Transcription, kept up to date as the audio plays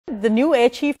the new air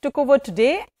chief took over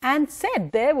today and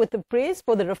said there with the praise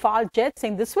for the Rafale jet,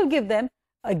 saying this will give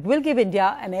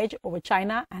India an edge over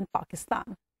China and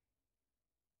Pakistan.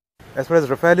 As far as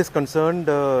Rafale is concerned,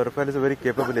 Rafale is a very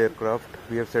capable aircraft.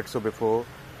 We have said so before.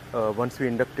 Once we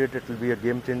induct it, it will be a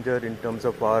game changer in terms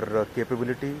of our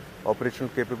capability, operational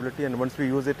capability, and once we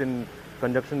use it in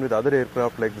conjunction with other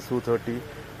aircraft like the Su-30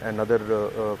 and other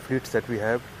fleets that we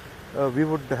have, we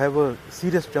would have a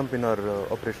serious jump in our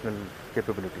operational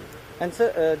capability. And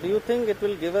sir, do you think it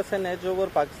will give us an edge over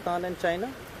Pakistan and China?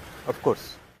 Of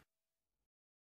course.